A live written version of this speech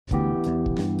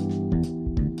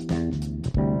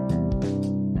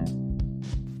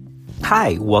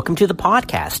Hi, welcome to the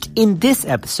podcast. In this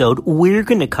episode, we're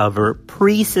going to cover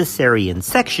pre-cesarean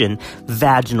section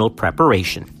vaginal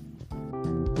preparation.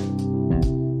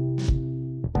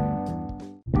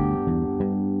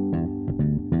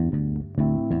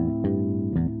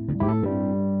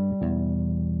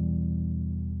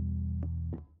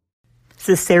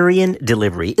 Cesarean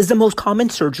delivery is the most common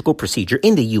surgical procedure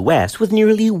in the U.S., with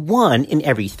nearly 1 in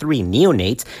every 3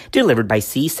 neonates delivered by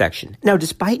C-section. Now,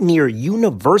 despite near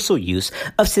universal use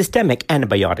of systemic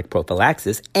antibiotic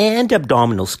prophylaxis and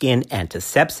abdominal skin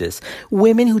antisepsis,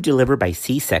 women who deliver by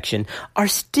C-section are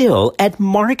still at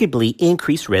markedly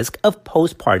increased risk of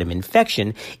postpartum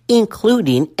infection,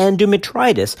 including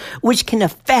endometritis, which can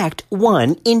affect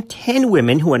 1 in 10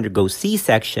 women who undergo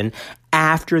C-section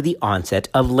after the onset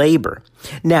of labor.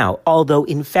 Now, although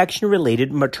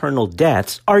infection-related maternal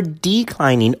deaths are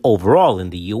declining overall in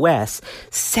the U.S.,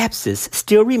 sepsis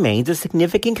still remains a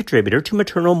significant contributor to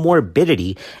maternal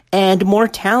morbidity and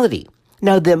mortality.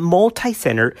 Now, the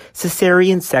multi-center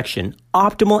cesarean section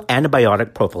optimal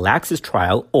antibiotic prophylaxis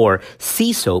trial, or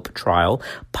CSOAP trial,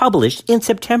 published in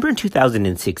September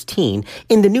 2016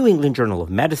 in the New England Journal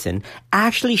of Medicine,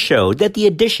 actually showed that the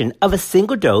addition of a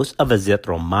single dose of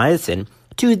azithromycin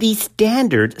to the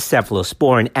standard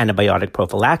cephalosporin antibiotic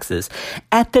prophylaxis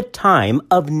at the time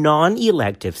of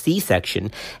non-elective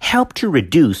C-section helped to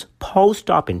reduce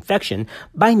post-op infection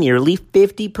by nearly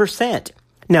 50%.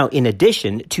 Now, in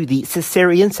addition to the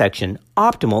cesarean section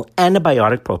optimal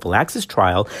antibiotic prophylaxis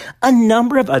trial, a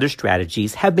number of other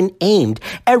strategies have been aimed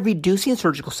at reducing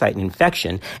surgical site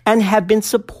infection and have been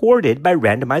supported by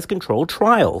randomized controlled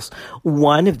trials.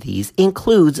 One of these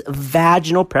includes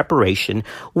vaginal preparation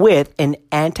with an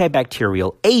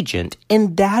antibacterial agent,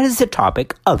 and that is the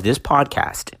topic of this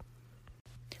podcast.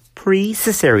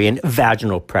 Pre-cesarean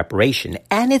vaginal preparation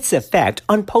and its effect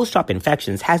on post-op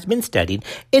infections has been studied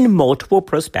in multiple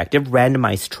prospective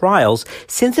randomized trials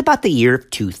since about the year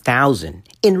 2000.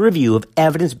 In Review of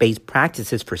Evidence-Based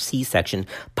Practices for C-Section,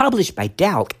 published by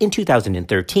Dalk in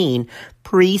 2013,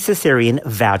 pre-cesarean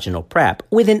vaginal prep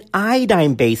with an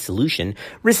iodine-based solution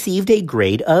received a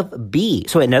grade of B.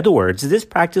 So in other words, this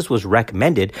practice was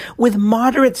recommended with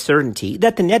moderate certainty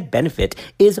that the net benefit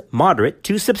is moderate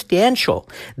to substantial.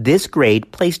 This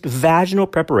grade placed vaginal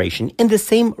preparation in the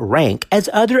same rank as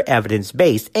other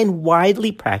evidence-based and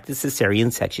widely practiced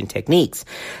cesarean section techniques,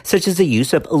 such as the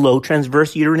use of low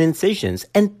transverse uterine incisions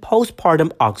and postpartum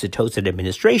oxytocin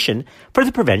administration for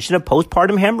the prevention of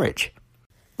postpartum hemorrhage.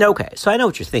 Okay, so I know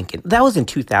what you're thinking. That was in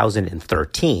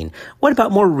 2013. What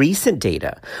about more recent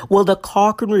data? Well, the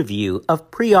Cochrane Review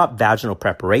of Pre-Op Vaginal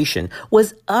Preparation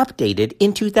was updated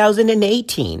in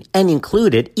 2018 and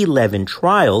included 11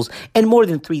 trials and more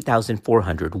than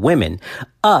 3,400 women,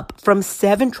 up from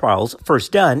 7 trials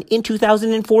first done in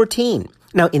 2014.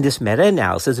 Now, in this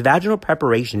meta-analysis, vaginal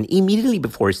preparation immediately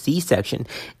before C-section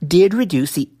did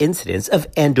reduce the incidence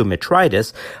of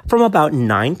endometritis from about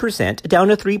 9% down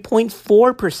to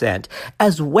 3.4%,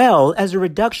 as well as a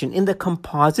reduction in the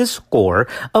composite score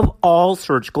of all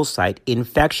surgical site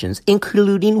infections,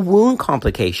 including wound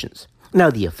complications. Now,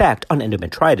 the effect on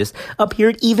endometritis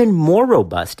appeared even more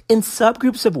robust in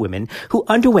subgroups of women who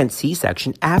underwent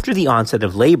C-section after the onset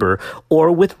of labor or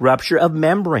with rupture of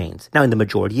membranes. Now, in the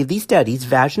majority of these studies,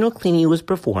 vaginal cleaning was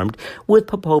performed with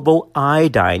popovo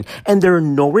iodine, and there are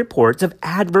no reports of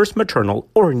adverse maternal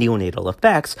or neonatal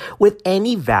effects with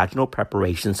any vaginal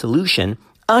preparation solution,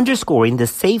 underscoring the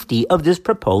safety of this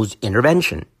proposed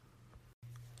intervention.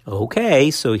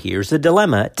 Okay, so here's the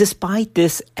dilemma. Despite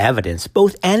this evidence,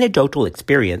 both anecdotal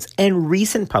experience and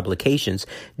recent publications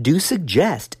do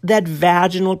suggest that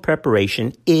vaginal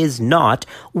preparation is not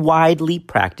widely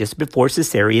practiced before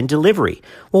cesarean delivery.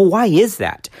 Well, why is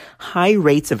that? High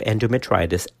rates of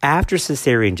endometritis after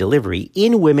cesarean delivery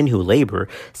in women who labor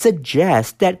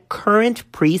suggest that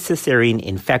current pre-cesarean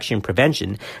infection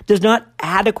prevention does not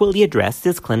adequately address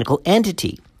this clinical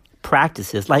entity.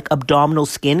 Practices like abdominal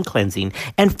skin cleansing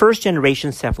and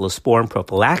first-generation cephalosporin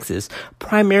prophylaxis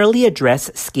primarily address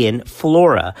skin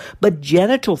flora, but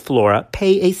genital flora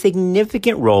play a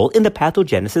significant role in the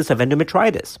pathogenesis of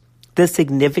endometritis. The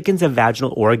significance of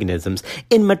vaginal organisms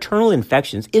in maternal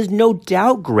infections is no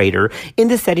doubt greater in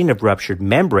the setting of ruptured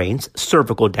membranes,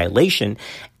 cervical dilation,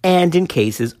 and in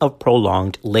cases of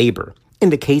prolonged labor. In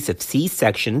the case of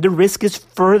C-section, the risk is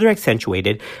further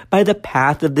accentuated by the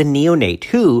path of the neonate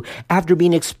who, after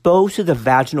being exposed to the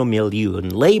vaginal milieu in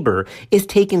labor, is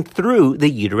taken through the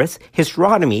uterus,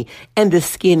 hysterotomy, and the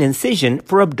skin incision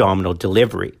for abdominal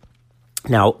delivery.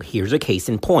 Now, here's a case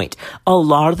in point. A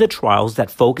lot of the trials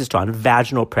that focused on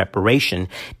vaginal preparation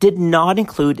did not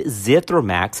include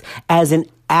Zithromax as an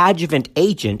adjuvant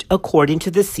agent according to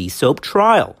the CSOAP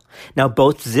trial. Now,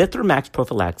 both Zithromax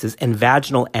prophylaxis and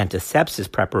vaginal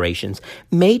antisepsis preparations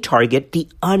may target the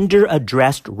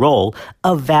under-addressed role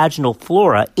of vaginal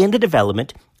flora in the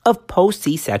development of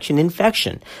post-C-section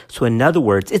infection. So in other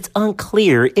words, it's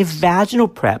unclear if vaginal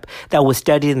prep that was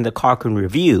studied in the Cochrane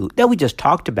Review that we just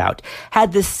talked about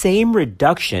had the same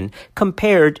reduction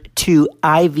compared to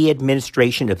IV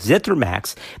administration of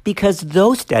Zithromax because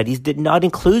those studies did not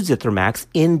include Zithromax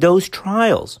in those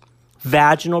trials.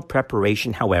 Vaginal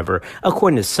preparation, however,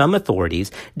 according to some authorities,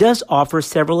 does offer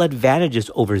several advantages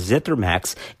over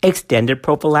Zithromax extended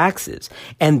prophylaxis,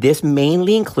 and this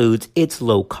mainly includes its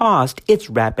low cost, its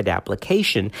rapid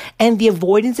application, and the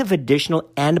avoidance of additional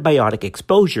antibiotic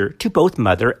exposure to both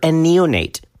mother and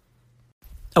neonate.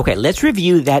 Okay, let's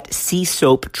review that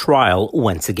CSOAP trial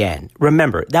once again.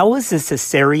 Remember, that was a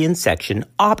cesarean section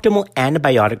optimal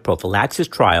antibiotic prophylaxis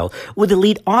trial with the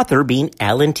lead author being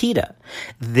Alan Tita.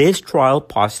 This trial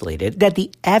postulated that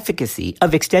the efficacy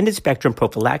of extended spectrum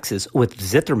prophylaxis with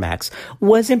Zithromax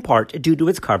was in part due to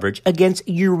its coverage against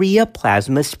urea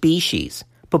plasma species.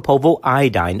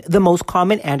 Popovo-iodine, the most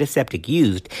common antiseptic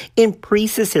used in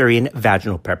pre-cesarean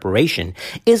vaginal preparation,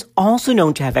 is also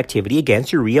known to have activity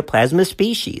against urea plasma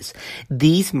species.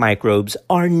 These microbes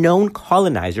are known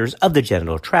colonizers of the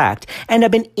genital tract and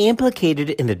have been implicated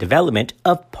in the development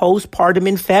of postpartum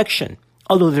infection.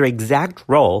 Although their exact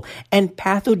role and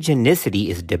pathogenicity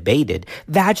is debated,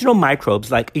 vaginal microbes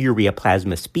like urea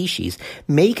plasma species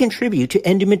may contribute to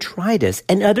endometritis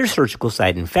and other surgical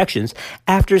site infections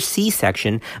after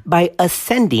C-section by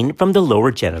ascending from the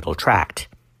lower genital tract.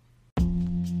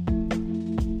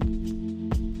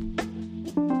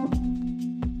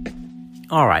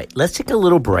 All right, let's take a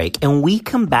little break, and when we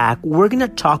come back, we're going to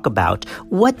talk about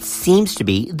what seems to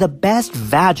be the best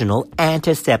vaginal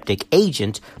antiseptic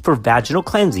agent for vaginal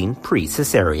cleansing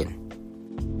pre-cesarean.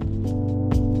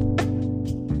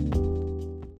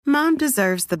 Mom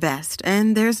deserves the best,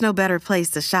 and there's no better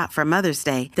place to shop for Mother's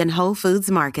Day than Whole Foods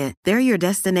Market. They're your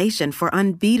destination for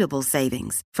unbeatable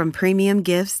savings, from premium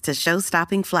gifts to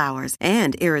show-stopping flowers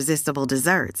and irresistible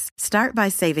desserts. Start by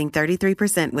saving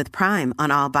 33% with Prime on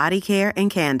all body care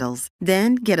and candles.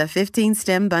 Then get a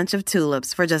 15-stem bunch of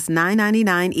tulips for just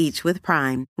 $9.99 each with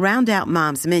Prime. Round out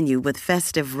Mom's menu with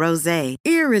festive rosé,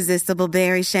 irresistible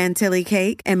berry chantilly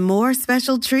cake, and more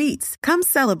special treats. Come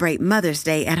celebrate Mother's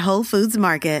Day at Whole Foods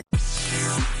Market.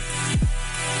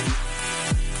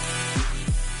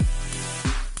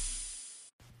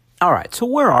 All right, so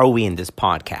where are we in this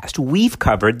podcast? We've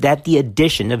covered that the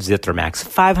addition of Zithromax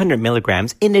 500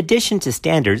 milligrams in addition to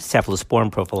standard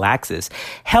cephalosporin prophylaxis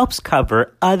helps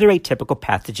cover other atypical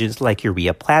pathogens like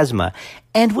urea plasma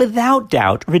and without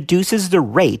doubt reduces the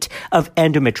rate of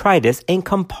endometritis and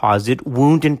composite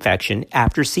wound infection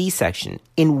after C-section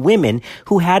in women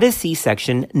who had a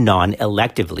C-section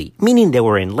non-electively, meaning they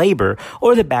were in labor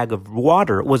or the bag of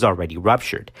water was already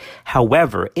ruptured.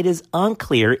 However, it is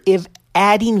unclear if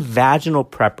adding vaginal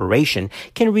preparation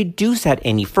can reduce that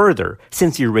any further,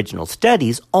 since the original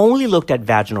studies only looked at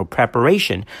vaginal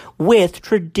preparation with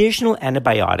traditional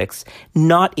antibiotics,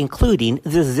 not including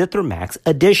the Zithromax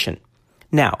addition.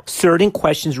 Now, certain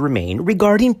questions remain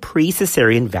regarding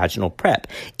pre-cesarean vaginal prep,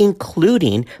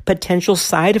 including potential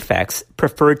side effects,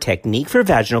 preferred technique for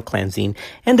vaginal cleansing,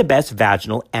 and the best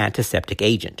vaginal antiseptic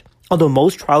agent. Although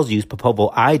most trials use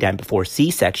popovo-iodine before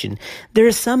C-section, there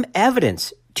is some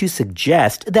evidence to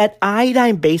suggest that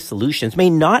iodine-based solutions may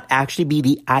not actually be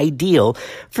the ideal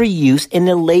for use in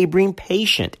a laboring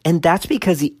patient. And that's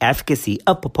because the efficacy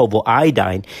of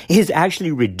popovo-iodine is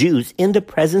actually reduced in the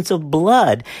presence of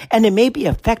blood, and it may be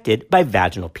affected by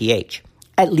vaginal pH.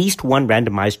 At least one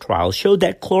randomized trial showed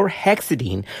that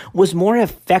chlorhexidine was more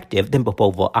effective than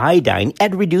popovo-iodine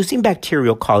at reducing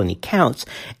bacterial colony counts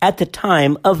at the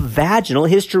time of vaginal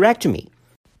hysterectomy.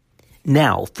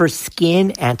 Now, for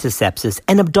skin antisepsis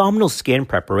and abdominal skin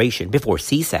preparation before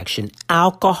C-section,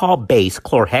 alcohol-based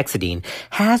chlorhexidine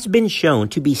has been shown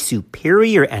to be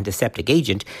superior antiseptic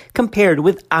agent compared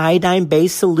with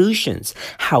iodine-based solutions.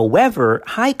 However,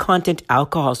 high-content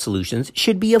alcohol solutions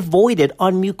should be avoided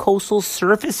on mucosal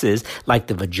surfaces like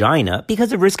the vagina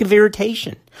because of risk of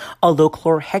irritation. Although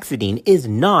chlorhexidine is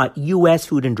not U.S.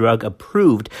 Food and Drug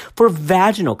approved for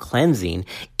vaginal cleansing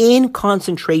in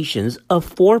concentrations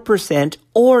of 4%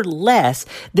 or less,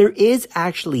 there is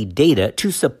actually data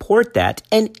to support that,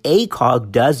 and ACOG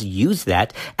does use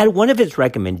that at one of its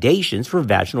recommendations for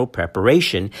vaginal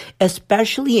preparation,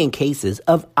 especially in cases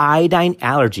of iodine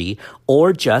allergy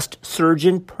or just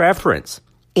surgeon preference.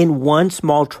 In one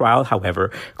small trial, however,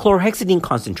 chlorhexidine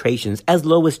concentrations as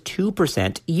low as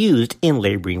 2% used in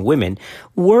laboring women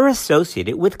were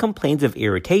associated with complaints of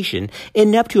irritation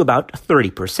in up to about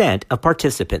 30% of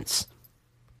participants.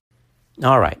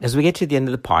 All right, as we get to the end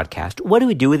of the podcast, what do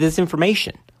we do with this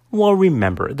information? Well,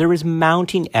 remember, there is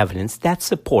mounting evidence that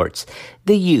supports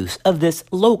the use of this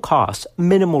low-cost,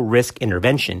 minimal-risk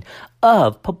intervention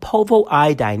of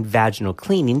popovo-iodine vaginal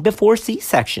cleaning before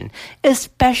C-section,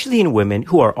 especially in women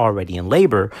who are already in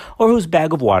labor or whose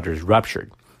bag of water is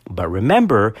ruptured. But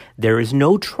remember, there is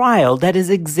no trial that has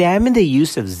examined the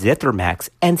use of Zithromax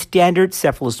and standard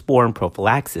cephalosporin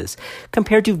prophylaxis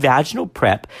compared to vaginal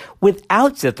PrEP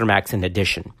without Zithromax in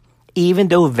addition. Even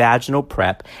though vaginal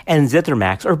PrEP and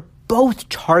Zithromax are both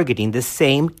targeting the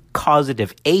same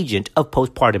causative agent of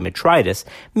postpartum metritis,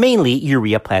 mainly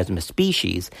ureaplasma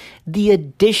species, the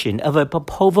addition of a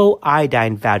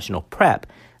popovo-iodine vaginal PrEP,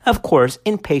 of course,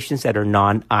 in patients that are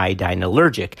non-iodine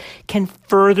allergic, can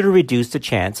further reduce the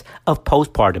chance of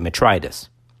postpartum metritis.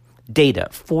 Data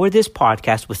for this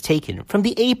podcast was taken from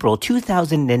the April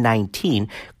 2019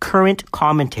 current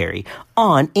commentary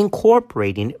on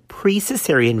incorporating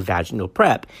pre-cesarean vaginal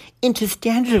PrEP into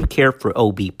standard of care for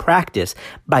OB practice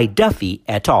by Duffy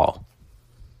et al.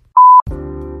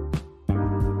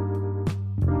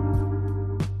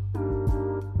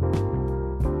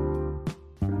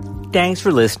 Thanks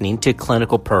for listening to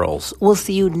Clinical Pearls. We'll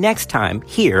see you next time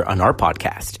here on our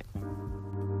podcast.